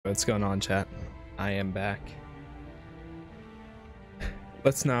What's going on, chat? I am back.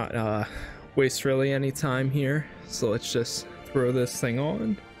 Let's not waste really any time here, so let's just throw this thing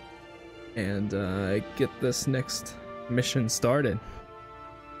on and get this next mission started.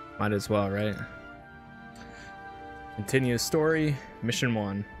 Might as well, right? Continue story, mission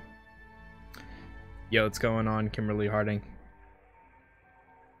 1. Yo, what's going on, Kimberly Harding?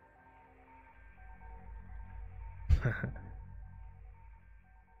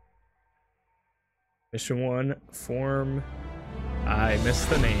 Mission 1, form. I missed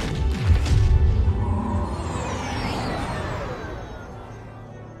the name.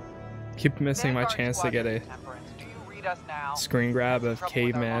 Keep missing my chance to get a screen grab of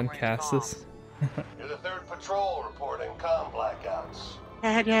caveman Casas. You're the 3rd patrol reporting comm blackouts.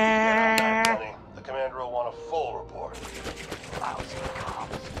 Yeah, the commander will want a full report. Lousy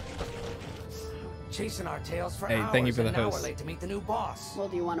cops. Chasing our tails for hours, thank you for the now host. we're late to meet the new boss. Well,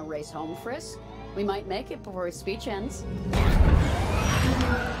 do you want to race home, Frisk? We might make it before his speech ends.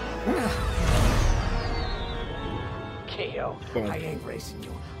 KO, I ain't racing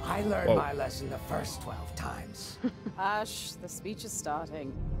you. I learned my lesson the first 12 times. Hush, the speech is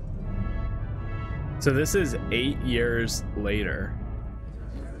starting. So this is 8 years later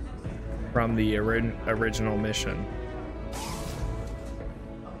from the original mission.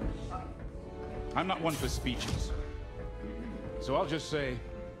 I'm not one for speeches, so I'll just say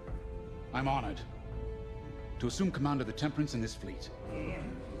I'm honored to assume command of the Temperance in this fleet.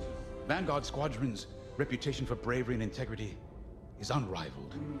 Vanguard Squadron's reputation for bravery and integrity is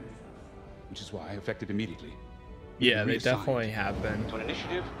unrivaled, which is why I effected immediately. Yeah, they definitely have been. To an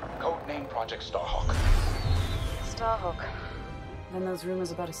initiative codenamed Project Starhawk. Starhawk. Then those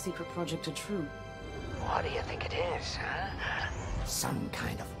rumors about a secret project are true. What do you think it is, huh? Some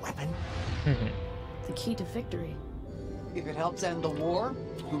kind of weapon? The key to victory. If it helps end the war,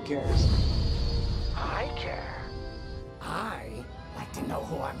 who cares? I care. I like to know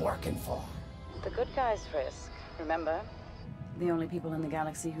who I'm working for. The good guys, Frisk. Remember? The only people in the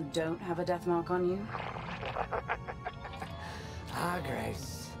galaxy who don't have a death mark on you?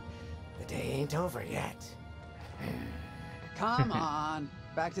 Grace. The day ain't over yet. Come on.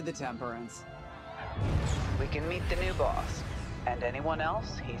 Back to the Temperance. We can meet the new boss, and anyone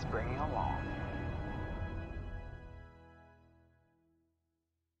else he's bringing along.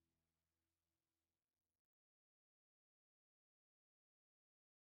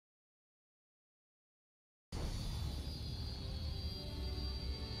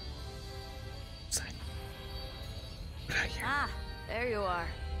 Ah, there you are.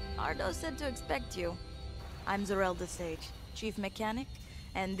 Ardo said to expect you. I'm Zarelda Sage, Chief Mechanic,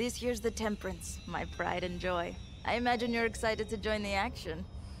 and this here's the Temperance, my pride and joy. I imagine you're excited to join the action.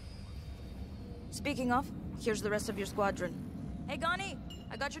 Speaking of, here's the rest of your squadron. Hey, Gani,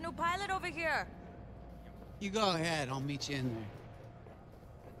 I got your new pilot over here. You go ahead, I'll meet you in there.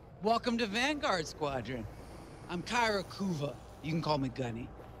 Welcome to Vanguard Squadron. I'm Kyra Kuva. You can call me Gunny.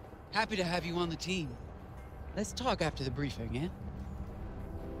 Happy to have you on the team. Let's talk after the briefing, yeah?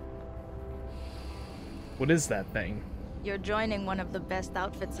 What is that thing? You're joining one of the best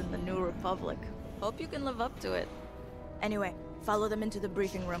outfits in the New Republic. Hope you can live up to it. Anyway, follow them into the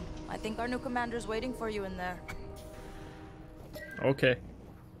briefing room. I think our new commander's waiting for you in there. Okay.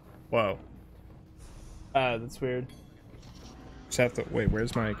 Whoa. That's weird. Just have to wait.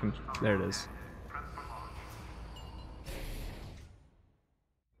 Where's my? There it is.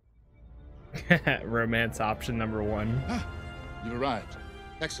 Romance option number 1. Ah, you arrived.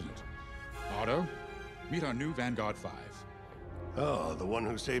 Excellent. Otto, meet our new Vanguard 5. Oh, the one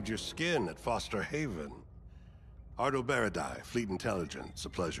who saved your skin at Foster Haven. Ardo Baradai, Fleet Intelligence. A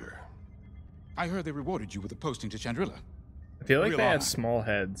pleasure. I heard they rewarded you with a posting to Chandrila. I feel like Real they have honor. small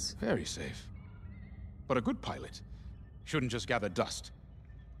heads. Very safe. But a good pilot shouldn't just gather dust.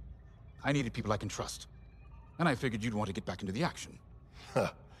 I needed people I can trust. And I figured you'd want to get back into the action.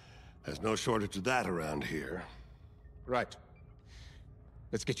 Huh. There's no shortage of that around here. Right.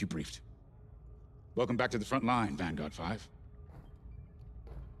 Let's get you briefed. Welcome back to the front line, Vanguard 5.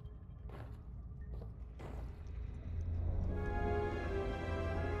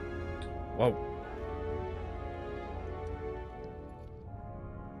 Whoa.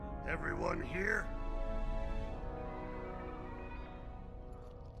 Everyone here?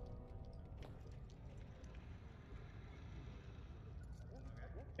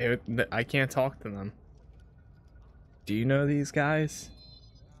 I can't talk to them. Do you know these guys?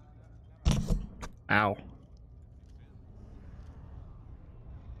 Ow.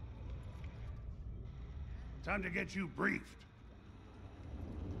 Time to get you briefed.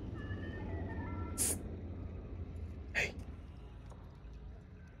 Hey.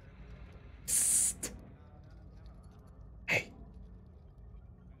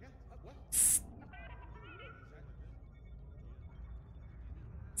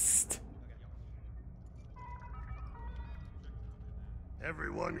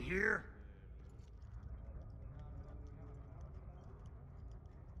 Everyone here?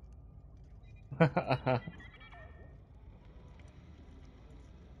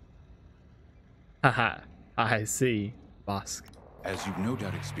 Haha, I see, Bosk. As you've no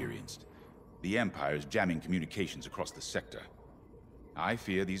doubt experienced, the Empire is jamming communications across the sector. I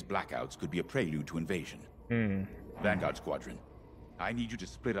fear these blackouts could be a prelude to invasion. Vanguard Squadron, I need you to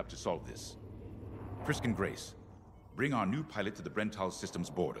split up to solve this. Frisk and Grace, bring our new pilot to the Brental system's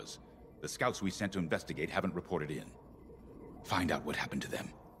borders. The scouts we sent to investigate haven't reported in. Find out what happened to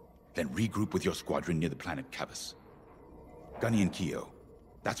them. Then regroup with your squadron near the planet Cavus. Gunny and Keo,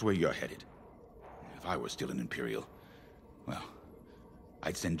 that's where you're headed. If I were still an Imperial, well,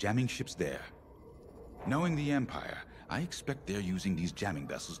 I'd send jamming ships there. Knowing the Empire, I expect they're using these jamming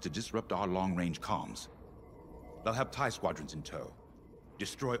vessels to disrupt our long-range comms. They'll have TIE squadrons in tow.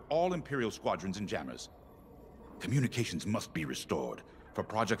 Destroy all Imperial squadrons and jammers. Communications must be restored for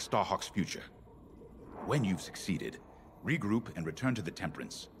Project Starhawk's future. When you've succeeded, regroup and return to the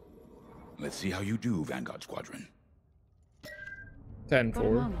Temperance. Let's see how you do, Vanguard Squadron.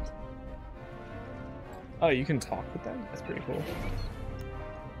 10-4. Oh, you can talk with them? That's pretty cool.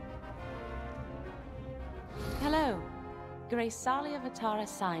 Hello. Grace Salia Vatara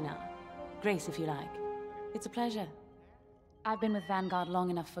Sina. Grace, if you like. It's a pleasure. I've been with Vanguard long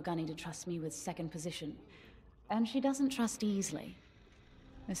enough for Gunny to trust me with second position. And she doesn't trust easily.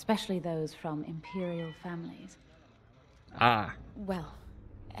 Especially those from Imperial families. Ah. Well,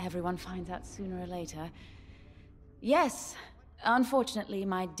 everyone finds out sooner or later. Yes, unfortunately,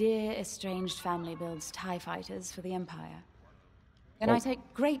 my dear estranged family builds TIE fighters for the Empire. And I take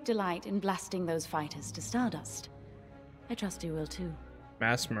great delight in blasting those fighters to stardust. I trust you will too.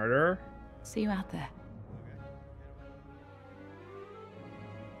 Mass murderer? See you out there.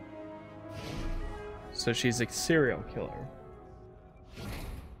 So she's a serial killer.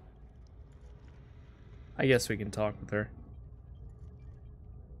 I guess we can talk with her.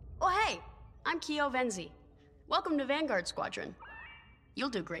 Oh hey, I'm Keo Venzi. Welcome to Vanguard Squadron. You'll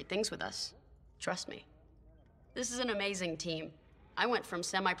do great things with us. Trust me. This is an amazing team. I went from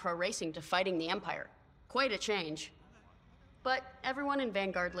semi-pro racing to fighting the Empire. Quite a change. But everyone in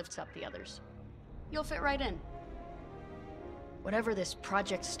Vanguard lifts up the others. You'll fit right in. Whatever this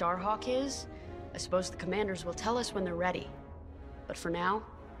Project Starhawk is, I suppose the commanders will tell us when they're ready. But for now,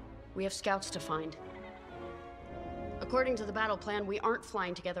 we have scouts to find. According to the battle plan, we aren't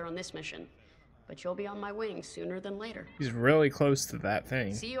flying together on this mission. But you'll be on my wing sooner than later. He's really close to that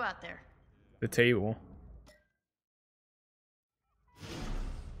thing. See you out there. The table.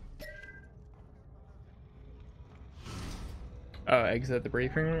 Oh, exit the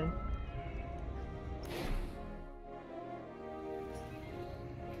briefing room?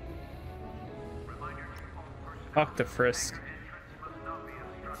 Talk to Frisk.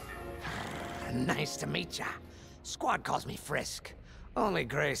 Nice to meet ya. Squad calls me Frisk. Only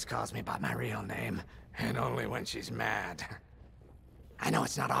Grace calls me by my real name, and only when she's mad. I know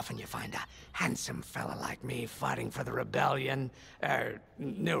it's not often you find a handsome fella like me fighting for the Rebellion, or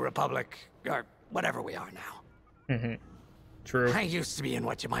New Republic, or whatever we are now. True. I used to be in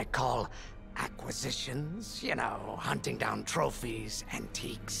what you might call acquisitions, you know, hunting down trophies,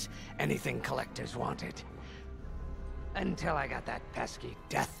 antiques, anything collectors wanted. Until I got that pesky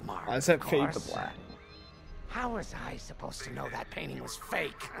death mark. Why does that fade to black? How was I supposed to know that painting was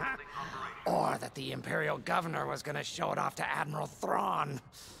fake? Huh? Or that the Imperial Governor was gonna show it off to Admiral Thrawn?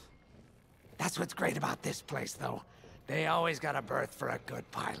 That's what's great about this place, though. They always got a berth for a good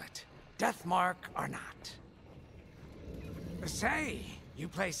pilot. Death mark or not. Say, you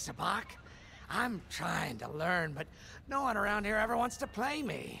play Sabak? I'm trying to learn, but no one around here ever wants to play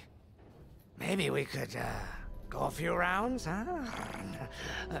me. Maybe we could, go a few rounds, huh?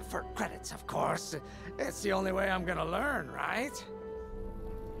 For credits, of course. It's the only way I'm gonna learn, right?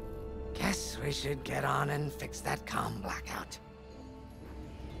 Guess we should get on and fix that comm blackout.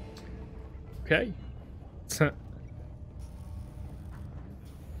 Okay.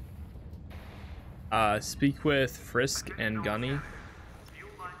 Speak with Frisk and Gunny.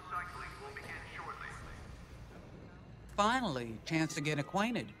 Finally, chance to get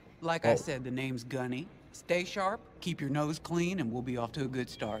acquainted. Like I said, the name's Gunny. Stay sharp, keep your nose clean, and we'll be off to a good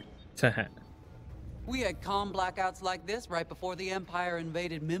start. We had comm blackouts like this right before the Empire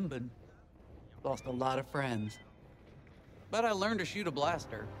invaded Mimban. Lost a lot of friends. But I learned to shoot a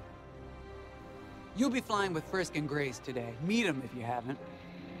blaster. You'll be flying with Frisk and Grace today. Meet them if you haven't.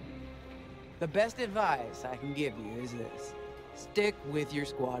 The best advice I can give you is this. Stick with your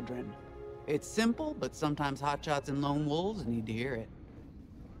squadron. It's simple, but sometimes hotshots and lone wolves need to hear it.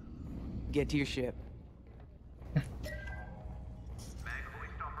 Get to your ship.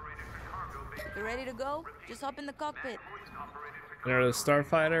 You ready to go? Just hop in the cockpit. Another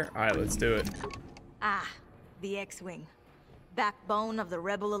starfighter? Alright, let's do it. Ah, the X-Wing. Backbone of the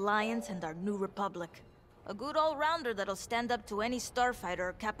Rebel Alliance and our new republic. A good all-rounder that'll stand up to any starfighter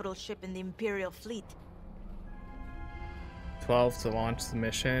or capital ship in the Imperial fleet. 12 to launch the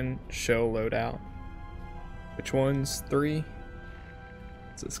mission. Show loadout. Which one's 3?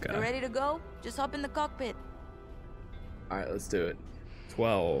 It's this guy. You ready to go? Just hop in the cockpit. Alright, let's do it.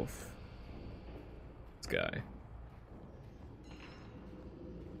 12. This guy.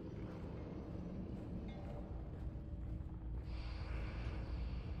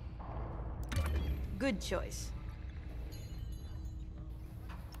 Good choice.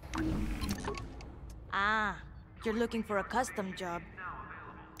 Ah, you're looking for a custom job.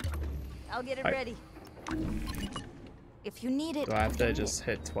 I'll get it ready. If you need it, Do I have to just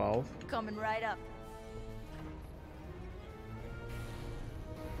hit 12? coming right up.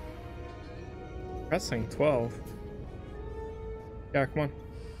 Pressing 12. Yeah, come on.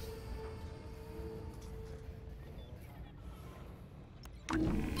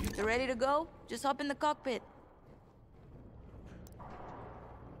 You ready to go? Just hop in the cockpit.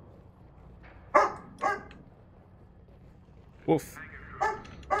 Woof.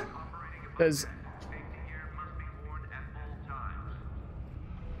 Says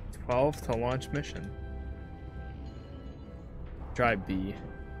 12 to launch mission. Try B.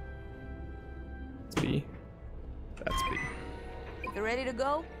 It's B. That's B. You ready to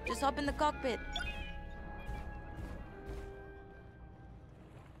go? Just hop in the cockpit.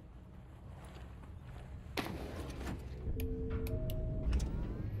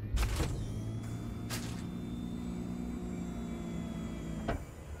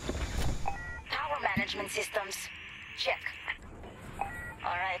 Systems. Check.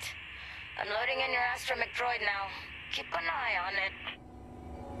 Alright. I'm loading in your astromech droid now. Keep an eye on it.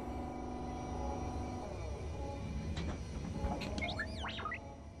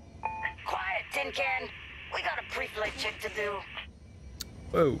 Quiet, Tin Can. We got a pre-flight check to do.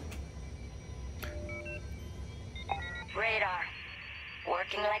 Whoa. Radar.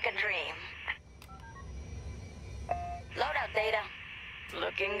 Working like a dream. Loadout data.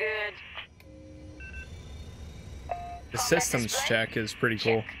 Looking good. The systems check is pretty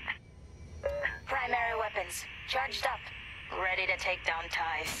cool. Primary weapons charged up, ready to take down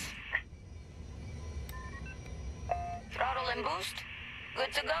ties. Throttle and boost,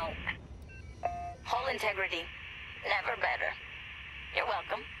 good to go. Hull integrity, never better. You're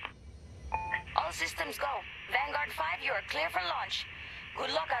welcome. All systems go. Vanguard 5, you are clear for launch.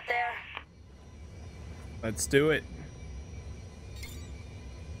 Good luck out there. Let's do it.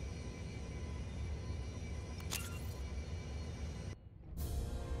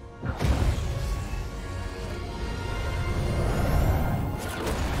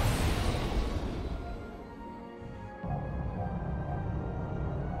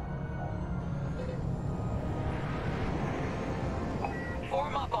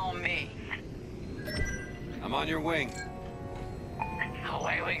 Form up on me. I'm on your wing.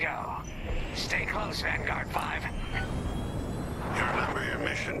 Away we go. Stay close, Vanguard 5. You remember your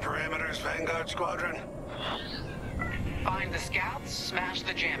mission parameters, Vanguard Squadron? Find the scouts, smash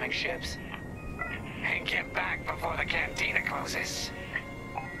the jamming ships. And get back before the cantina closes.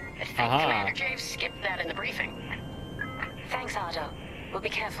 I think Commander Cave skipped that in the briefing. Thanks, Otto. We'll be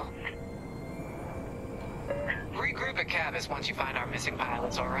careful. Regroup at Cabas once you find our missing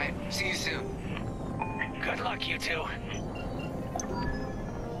pilots, alright? See you soon. Good luck, you two.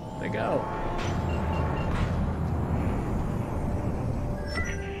 They go.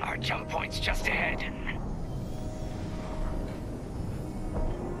 Our jump point's just ahead.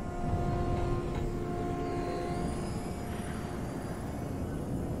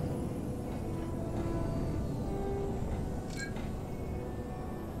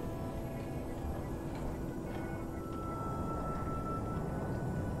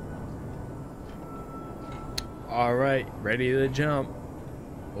 All right, ready to jump.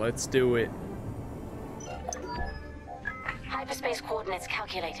 Let's do it. Hyperspace coordinates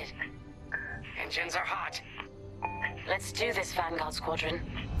calculated. Engines are hot. Let's do this, Vanguard Squadron.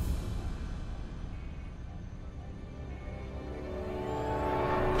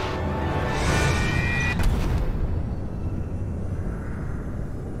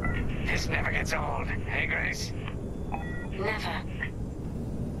 This never gets old, hey Grace? Never.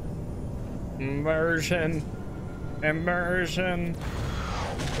 Immersion. Immersion.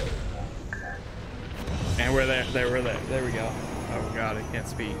 And we're there. We're there. There we go. Oh god, I can't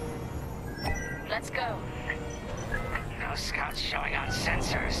speak. Let's go. No scouts showing on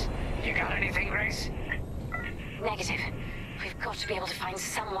sensors. You got anything, Grace? Negative. We've got to be able to find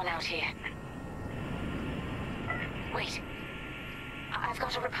someone out here. Wait. I've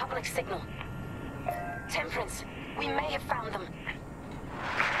got a Republic signal. Temperance, we may have found them.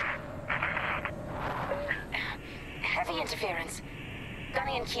 Heavy interference.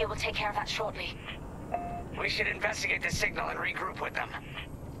 Gunny and Kia will take care of that shortly. We should investigate the signal and regroup with them.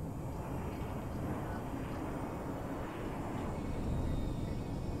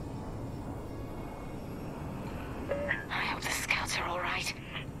 I hope the scouts are all right.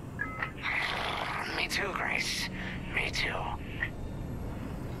 Me too, Grace. Me too.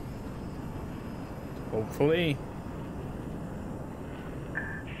 Hopefully.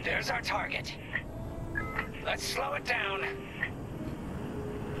 There's our target. Let's slow it down.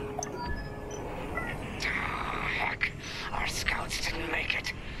 Heck, our scouts didn't make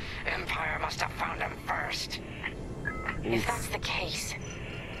it. Empire must have found them first. If that's the case,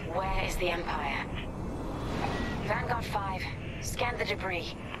 where is the Empire? Vanguard 5, scan the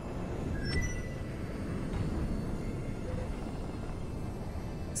debris.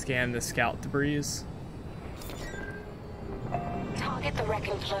 Scan the scout debris. Target the wreck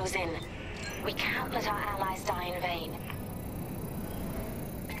and close in. We can't let our allies die in vain.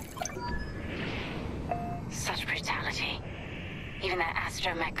 Such brutality. Even that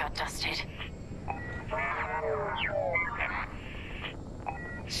astromech got dusted.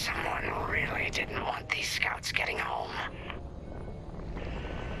 Someone really didn't want these scouts getting home.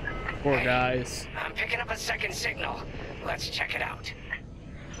 Poor guys. I'm picking up a second signal. Let's check it out.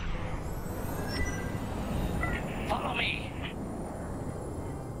 Follow me.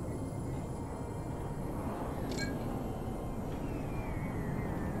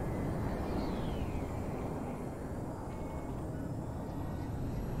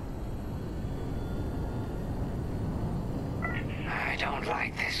 I don't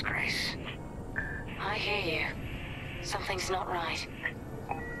like this, Grace. I hear you. Something's not right.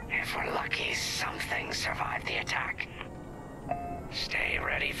 If we're lucky, something survived the attack. Stay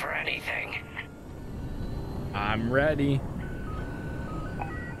ready for anything. I'm ready.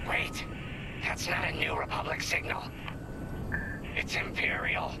 Wait, that's not a New Republic signal. It's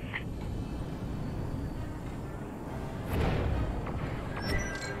Imperial.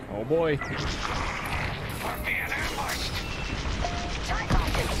 Oh boy. We're being ambushed. Time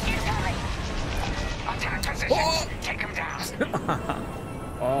fighters, incoming. Attack positions. Take them down.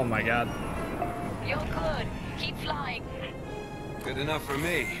 Oh my god. You're good. Keep flying. Good enough for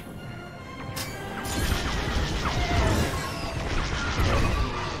me.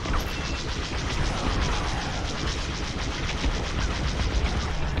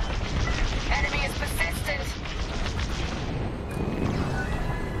 Enemy is persistent.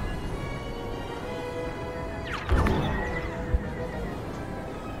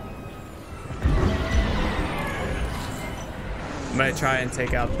 I'm gonna try and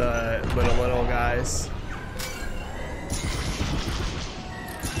take out the little guys.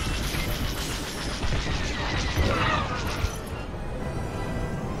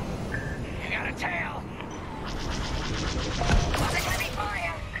 You got a tail. Wasn't gonna be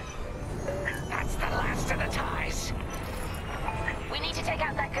fire. That's the last of the ties. We need to take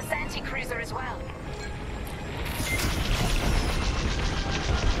out that Casanti cruiser as well.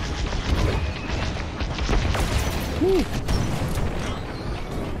 Woo.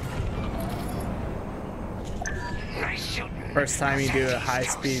 Nice shooting. First time you do a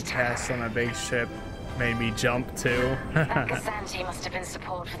high-speed test on a big ship made me jump too. That Casanti must have been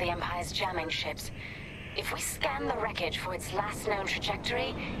support for the Empire's jamming ships. If we scan the wreckage for its last known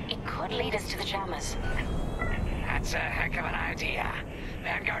trajectory, it could lead us to the jammers. That's a heck of an idea.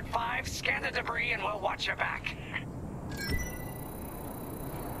 Vanguard 5, scan the debris and we'll watch your back.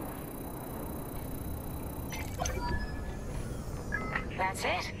 That's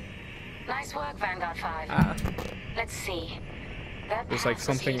it. Nice work, Vanguard 5. Let's see. That There's like path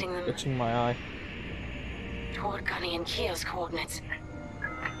was something leading them itching my eye. toward Gunny and Kio's coordinates.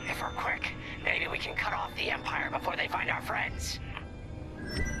 If we're quick, maybe we can cut off the Empire before they find our friends.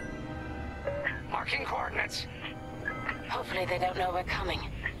 Marking coordinates. Hopefully they don't know we're coming.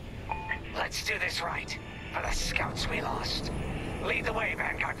 Let's do this right. For the scouts we lost. Lead the way,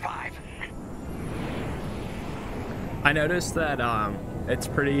 Vanguard 5. I noticed that it's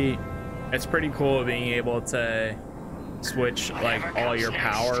pretty cool being able to switch like all your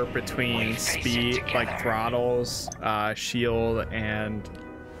power between speed, like throttles, shield, and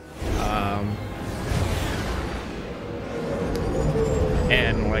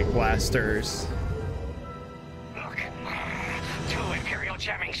like blasters. Look, 2 Imperial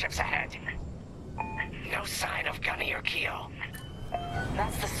jamming ships ahead. No sign of Gunny or Keo.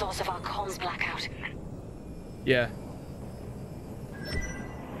 That's the source of our comms blackout. Yeah.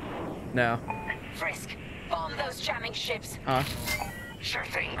 No. Frisk, bomb those jamming ships. Sure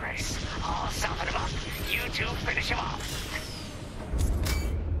thing, Grace. I'll soften him up. You two finish him off.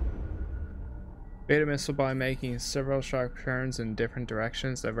 Beta missile by making several sharp turns in different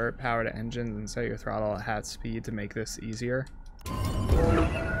directions, divert power to engines, and set your throttle at half speed to make this easier.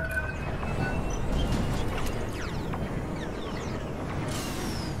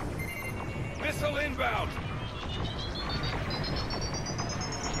 Missile inbound!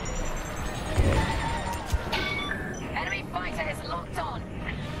 Enemy fighter is locked on.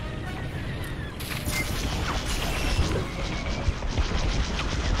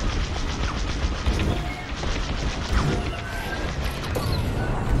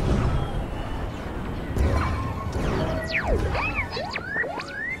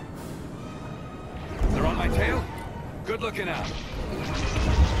 They're on my tail? Good looking out.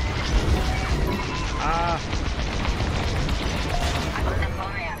 I'm under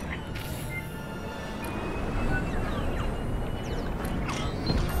fire.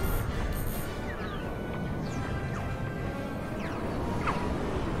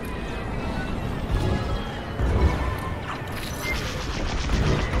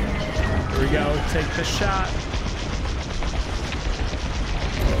 Here we go, take the shot.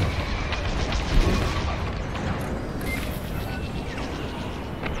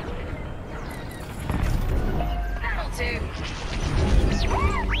 That'll do.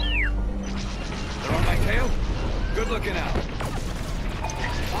 They're on my tail? Good looking out.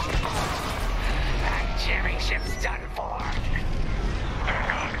 That jamming ship's done for.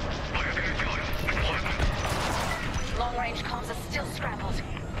 Long-range comms are still scrambled.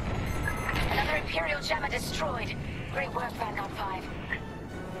 Another Imperial jammer destroyed. Great work, Vanguard 5.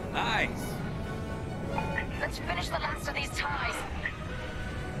 Nice. Let's finish the last of these ties.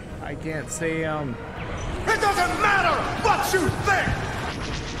 I can't see It doesn't matter what you think!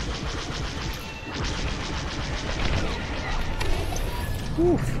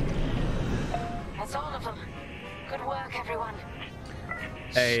 Oof. That's all of them. Good work, everyone.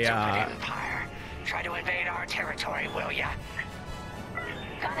 Hey, Empire. Try to invade our territory, will ya?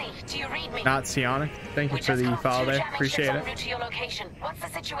 Gunny, do you read me? not Sionic. Thank you for the follow there. Appreciate it. Route to your location. What's the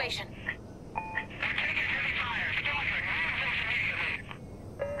situation?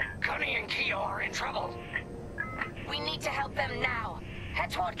 Gunny and Keo are in trouble. We need to help them now. Head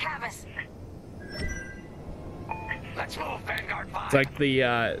toward Casas. Let's move, Vanguard 5. It's like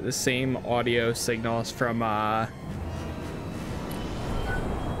the same audio signals from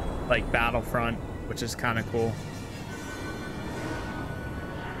like Battlefront, which is kind of cool.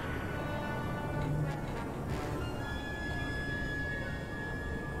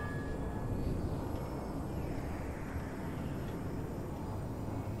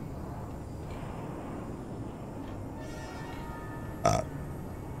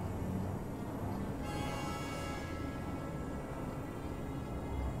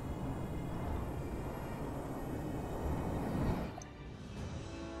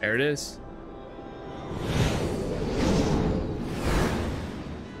 There it is.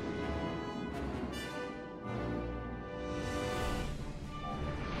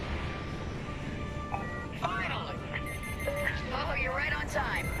 Finally! Oh, you're right on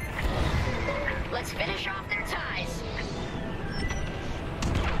time. Let's finish off their ties.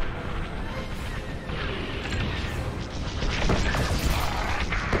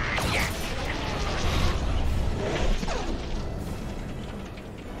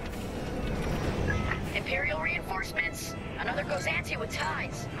 Imperial reinforcements. Another goes anti with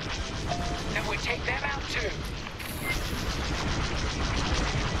ties. And we take them out too.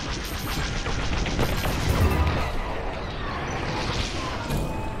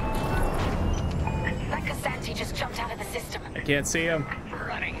 That Casanti just jumped out of the system. I can't see him.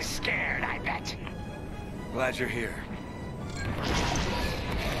 Running scared, I bet. Glad you're here.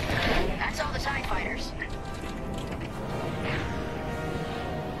 That's all the TIE fighters.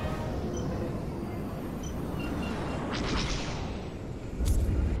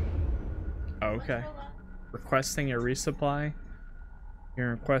 Okay. Requesting a resupply. You can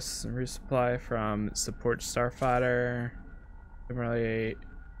request a resupply from support starfighter. Similarly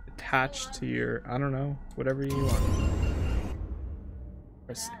attached to your, I don't know, whatever you want.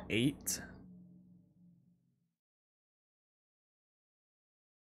 Press 8.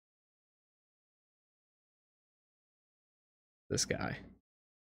 This guy.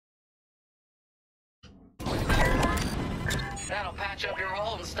 That'll patch up your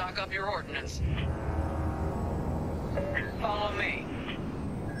hull and stock up your ordnance. Follow me.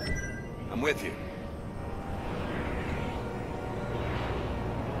 I'm with you.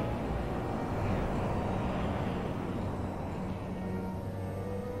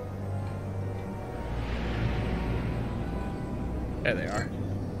 There they are.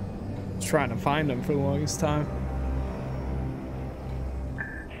 Trying to find them for the longest time.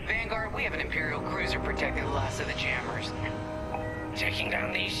 Vanguard, we have an Imperial cruiser protecting the last of the jammers. Taking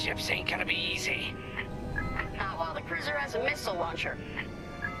down these ships ain't gonna be easy. Not while the cruiser has a missile launcher.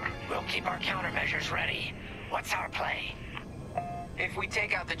 We'll keep our countermeasures ready. What's our play? If we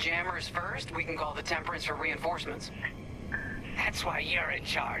take out the jammers first, we can call the Temperance for reinforcements. That's why you're in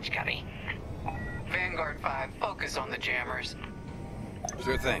charge, Gunny. Vanguard 5, focus on the jammers.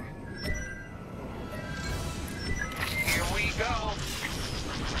 Sure thing. Here we go.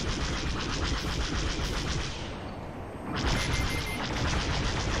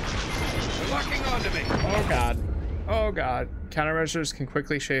 They're locking onto me. Oh god. Oh god. Countermeasures can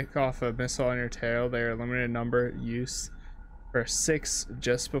quickly shake off a missile on your tail. They are limited number use for 6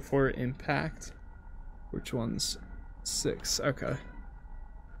 just before impact. Which one's 6? Okay.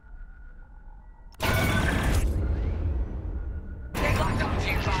 They locked onto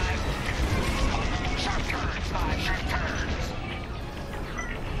you, 5. Sharp turns, 5. Sharp turns.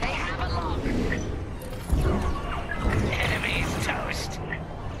 They have a lock. Enemy's toast.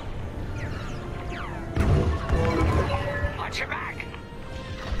 Watch your back.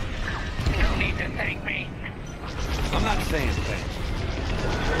 No need to thank me. I'm not saying thanks.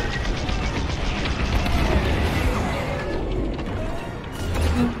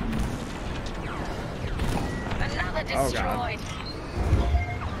 Another destroyed.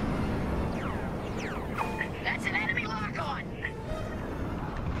 That's an enemy lock on.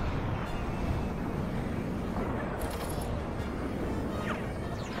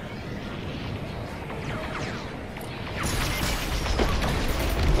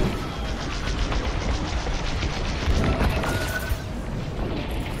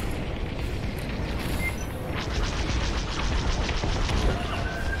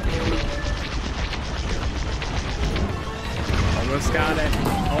 Almost got it.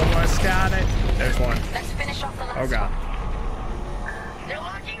 Almost got it. There's one. Let's finish off the last Oh god. one. They're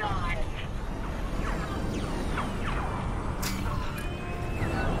locking on.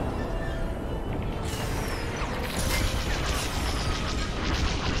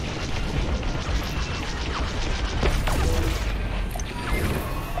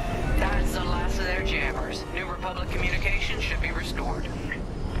 That's the last of their jammers. New Republic communication should be restored.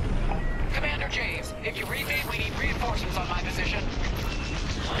 Commander James, if you read me, we need reinforcements on my position.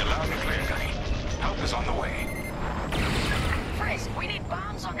 You're loud and clear, Gunny. Help is on the way. Frisk, we need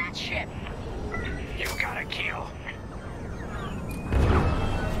bombs on that ship. You got a kill.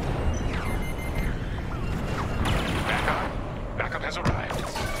 Vanguard, backup has arrived.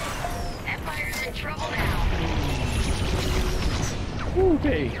 Empire's in trouble now.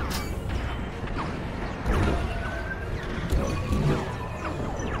 Okay.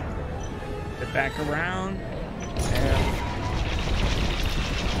 Get back around. And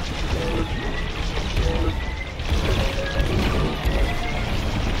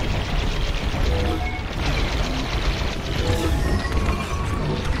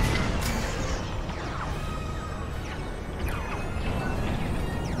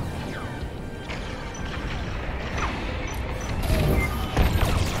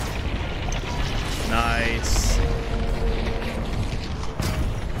nice.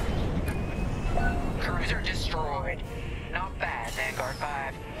 Cruiser destroyed. Not bad, Vanguard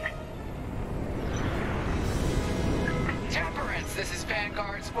 5. Temperance, this is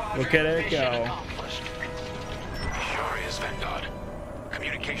Vanguard Squadron. Look at it Mission go. accomplished. Sure is, Vanguard.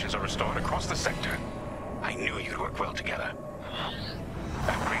 Communications are restored across the sector. I knew you'd work well together.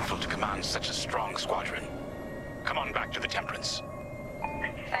 I'm grateful to command such a strong squadron. Come on back to the Temperance.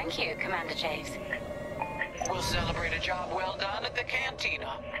 Thank you, Commander Javes. We'll celebrate a job well done at the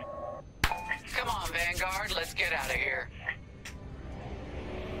cantina. Come on, Vanguard, let's get out of here.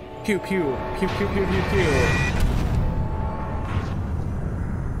 Pew pew. Pew pew pew pew pew.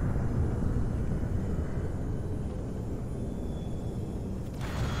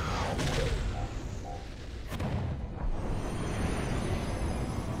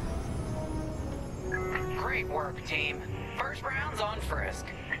 Great work, team. First round's on Frisk.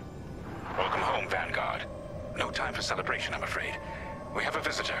 Welcome home, Vanguard. No time for celebration, I'm afraid. We have a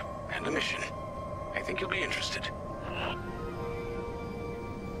visitor and a mission. I think you'll be interested.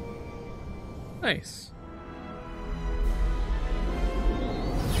 Nice.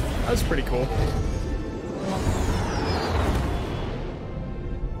 That was pretty cool.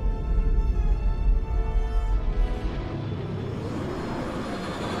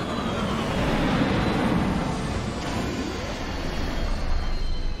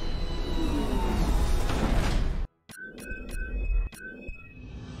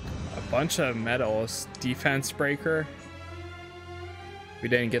 Bunch of medals. Defense breaker. We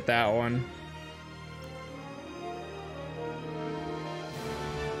didn't get that one.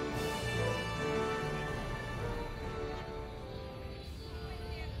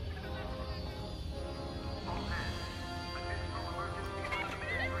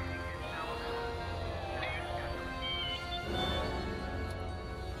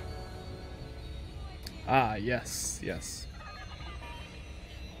 Ah, yes, yes.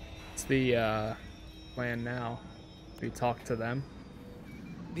 It's the plan now. We talk to them.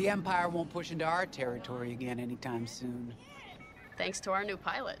 The Empire won't push into our territory again anytime soon. Thanks to our new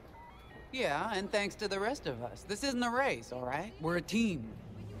pilot. Yeah, and thanks to the rest of us. This isn't a race, all right? We're a team.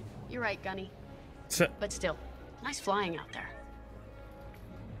 You're right, Gunny. So, But still, nice flying out there.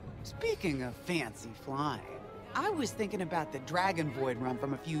 Speaking of fancy flying, I was thinking about the Dragon Void run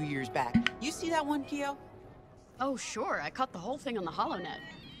from a few years back. You see that one, Keo? Oh, sure. I caught the whole thing on the HoloNet.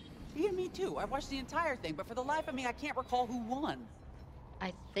 Yeah, me too. I watched the entire thing, but for the life of me, I can't recall who won.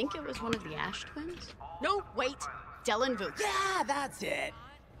 I think it was one of the Ash twins. No, wait. Dylan Vooch. Yeah, that's it.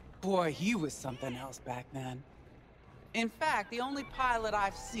 Boy, he was something else back then. In fact, the only pilot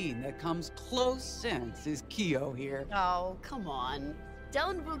I've seen that comes close since is Keo here. Oh, come on.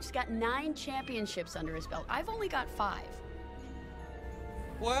 Dylan Vooch's got 9 championships under his belt. I've only got 5.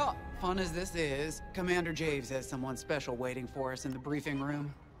 Well, fun as this is, Commander Javes has someone special waiting for us in the briefing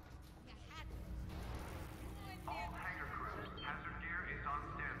room.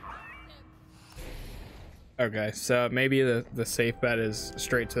 okay, so maybe the safe bet is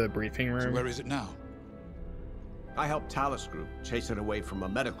straight to the briefing room. So where is it now? I helped Talos Group chase it away from a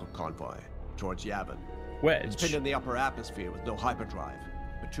medical convoy towards Yavin. Wedge. It's pinned in the upper atmosphere with no hyperdrive,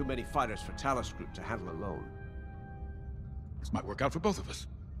 but too many fighters for Talos Group to handle alone. This might work out for both of us.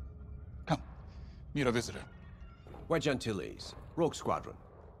 Come, meet our visitor. Wedge Antilles, Rogue Squadron.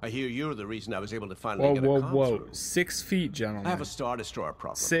 I hear you're the reason I was able to finally get a comms whoa. through. 6 feet, gentlemen. I have a Star Destroyer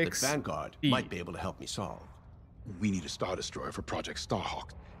problem 6 that Vanguard feet. might be able to help me solve. We need a Star Destroyer for Project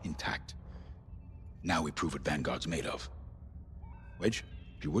Starhawk, intact. Now we prove what Vanguard's made of. Wedge,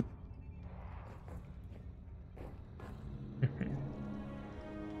 if you would.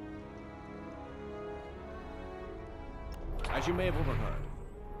 As you may have overheard,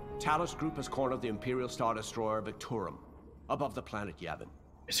 Talos Group has cornered the Imperial Star Destroyer Victorum above the planet Yavin.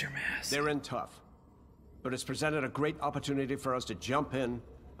 Where's your mask? They're in tough, but it's presented a great opportunity for us to jump in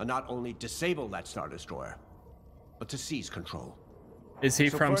and not only disable that Star Destroyer, but to seize control. Is he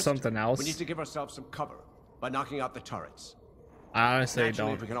So from first, something else? We need to give ourselves some cover by knocking out the turrets. I honestly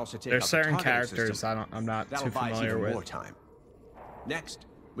Naturally, don't. we can also take There's out the certain targeting characters system. I'm not That'll too buy us familiar even with. more time. Next,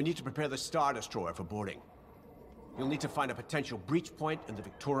 we need to prepare the Star Destroyer for boarding. You'll need to find a potential breach point in the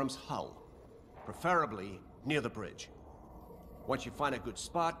Victorum's hull, preferably near the bridge. Once you find a good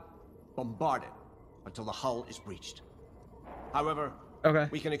spot, bombard it until the hull is breached. However, Okay.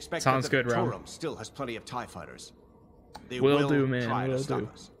 we can expect Sounds that the good, Ron. Victorum still has plenty of TIE fighters. They Will will do, man, try will to stop do.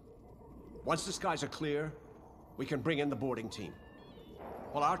 us. Once the skies are clear, we can bring in the boarding team.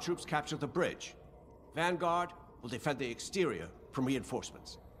 While our troops capture the bridge, Vanguard will defend the exterior from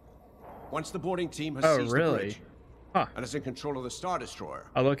reinforcements. Once the boarding team has seized the really? bridge and is in control of the Star Destroyer,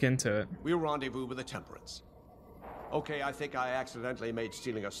 I'll look into it. we'll rendezvous with the Temperance. Okay, I think I accidentally made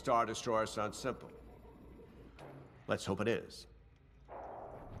stealing a Star Destroyer sound simple. Let's hope it is.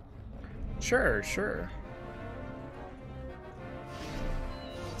 Sure, sure.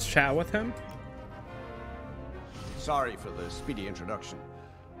 Let's chat with him. Sorry for the speedy introduction,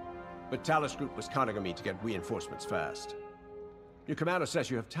 but Talos Group was counting on me to get reinforcements fast. Your commander says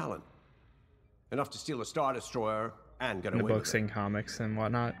you have talent. Enough to steal a Star Destroyer and get In the away with books it. and comics and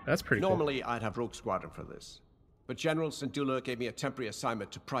whatnot. That's pretty Normally, I'd have Rogue Squadron for this, but General Syndulla gave me a temporary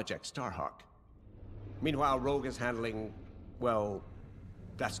assignment to Project Starhawk. Meanwhile, Rogue is handling, well,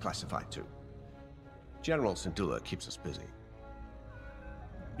 that's classified too. General Syndulla keeps us busy.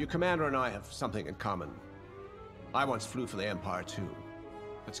 Your commander and I have something in common. I once flew for the Empire too,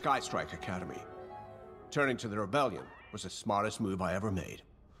 at Skystrike Academy. Turning to the Rebellion was the smartest move I ever made.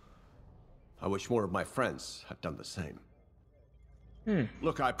 I wish more of my friends had done the same. cool.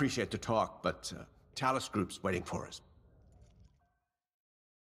 Look, I appreciate the talk, but Talos Group's waiting for us.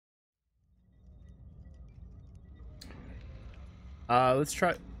 Let's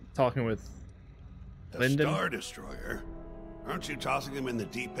try talking with A Lyndon. Star Destroyer? Aren't you tossing him in the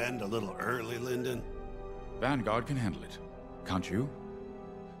deep end a little early, Lyndon? Vanguard can handle it, can't you?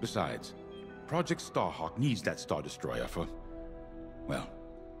 Besides, Project Starhawk needs that Star Destroyer for, well,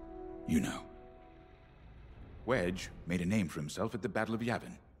 you know. Wedge made a name for himself at the Battle of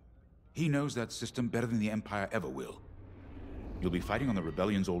Yavin. He knows that system better than the Empire ever will. You'll be fighting on the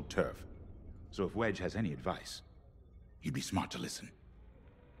Rebellion's old turf, so if Wedge has any advice, you'd be smart to listen.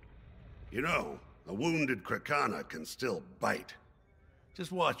 You know, a wounded Krakana can still bite.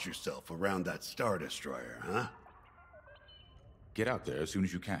 Just watch yourself around that Star Destroyer, huh? Get out there as soon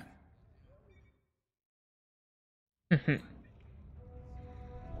as you can.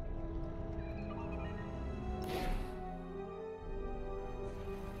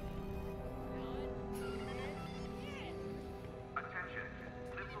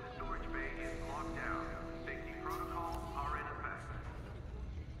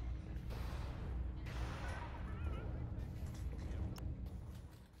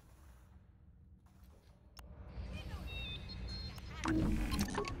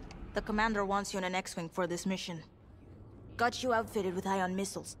 The commander wants you in an X-Wing for this mission. Got you outfitted with ion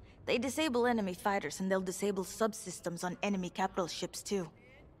missiles. They disable enemy fighters, and they'll disable subsystems on enemy capital ships, too.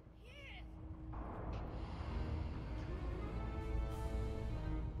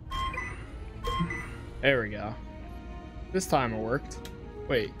 There we go. This time it worked.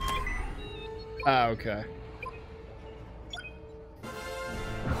 Wait. Ah, okay.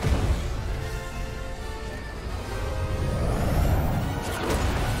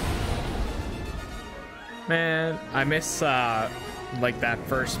 Man, I miss like that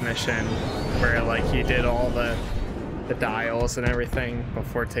first mission where like you did all the dials and everything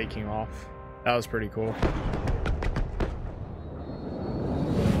before taking off. That was pretty cool.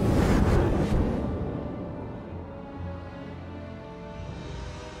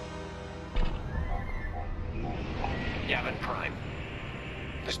 Yavin Prime.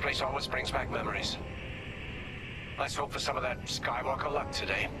 This place always brings back memories. Let's hope for some of that Skywalker luck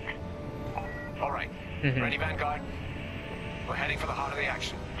today. All right. Ready, Vanguard? We're heading for the heart of the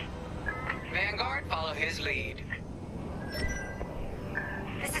action. Vanguard, follow his lead.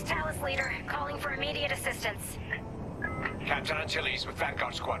 This is Talus Leader, calling for immediate assistance. Captain Antilles with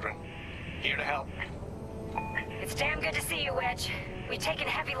Vanguard Squadron. Here to help. It's damn good to see you, Wedge. We've taken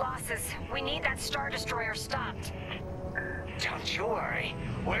heavy losses. We need that Star Destroyer stopped. Don't you worry.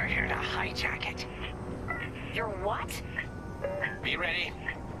 We're here to hijack it. You're what? Be ready.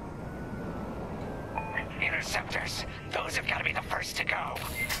 Interceptors. Those have got to be the first to go.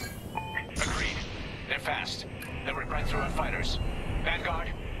 Agreed. They're fast. They'll rip right through our fighters.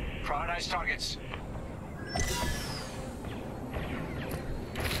 Vanguard, prioritize targets.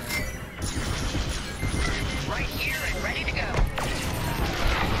 Right here and ready to go.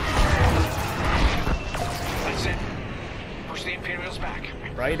 That's it. Push the Imperials back.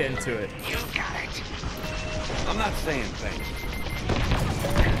 Right into it. You got it. I'm not saying things.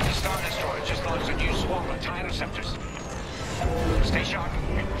 The Star Destroyer just launched a new swarm of TIE interceptors. Stay sharp.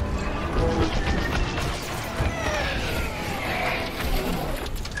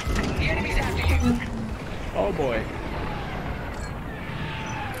 The enemy's after you. Oh boy.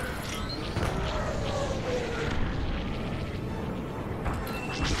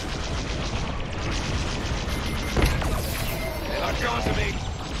 They locked onto me.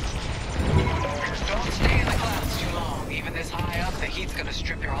 Don't stay in the clouds too long. Even this high up, the heat's gonna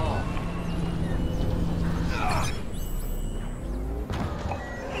strip your hull.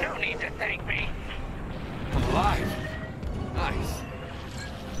 No need to thank me. I'm alive. Nice.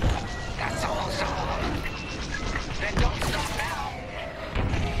 That's almost all. Then don't stop now.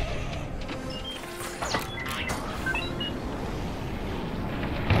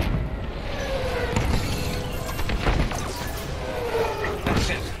 That's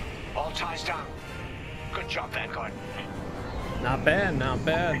it. All ties down. Good job, Vanguard. Not bad, not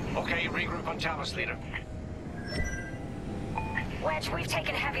bad. Okay, regroup on Talus, Leader. Wedge, we've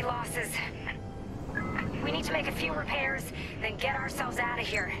taken heavy losses. We need to make a few repairs, then get ourselves out of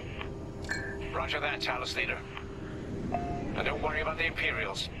here. Roger that, Talus, Leader. And don't worry about the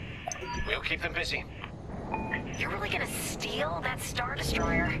Imperials. We'll keep them busy. You're really gonna steal that Star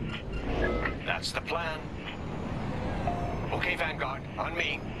Destroyer? That's the plan. Okay, Vanguard, on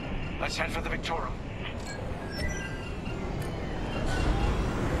me. Let's head for the Victorum.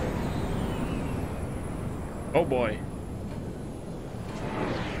 Oh boy.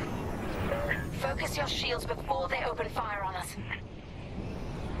 Focus your shields before they open fire on us.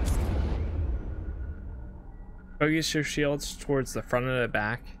 Focus your shields towards the front and the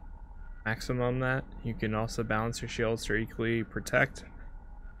back. Maximum that. You can also balance your shields to equally protect.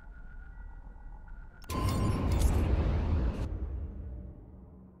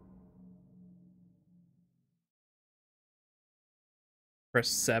 Press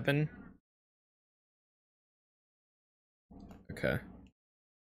 7. Okay.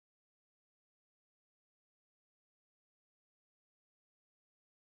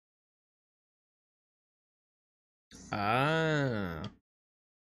 Ah.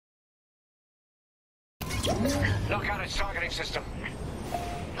 Look out its targeting system.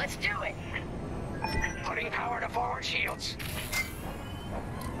 Let's do it. Putting power to forward shields.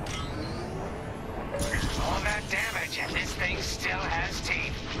 All that damage, and this thing still has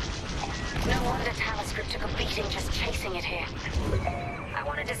teeth. No wonder Talus Group took a beating just chasing it here. I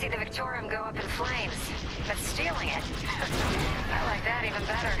wanted to see the Victorium go up in flames, but stealing it, I like that even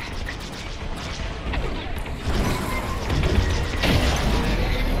better.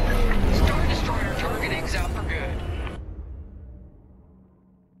 Star Destroyer targeting's out for good.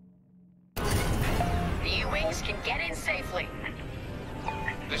 The U-Wings can get in safely.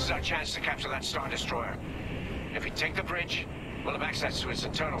 This is our chance to capture that Star Destroyer. If we take the bridge, we'll have access to its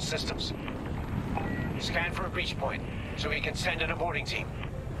internal systems. Scan for a breach point, so we can send in a boarding team.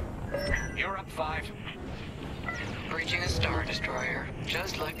 You're up, 5. Breaching a Star Destroyer,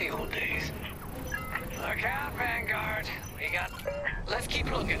 just like the old days. Look out, Vanguard. We got... Let's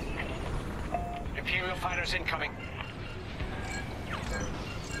keep looking. Imperial fighters incoming.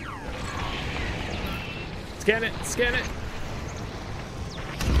 Scan it, scan it.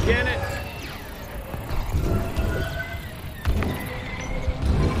 Scan it.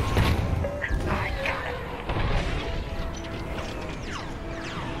 I got it.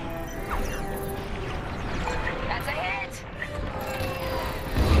 That's a hit.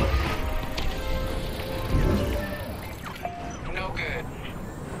 No good.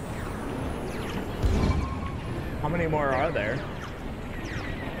 How many more are there?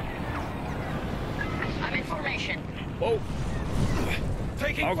 I'm in formation. Whoa.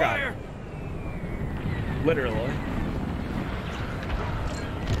 Taking Oh, fire! God. Literally.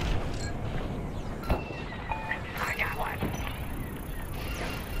 I got one.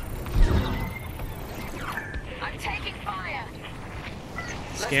 I'm taking fire.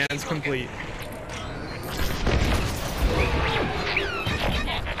 Scans complete.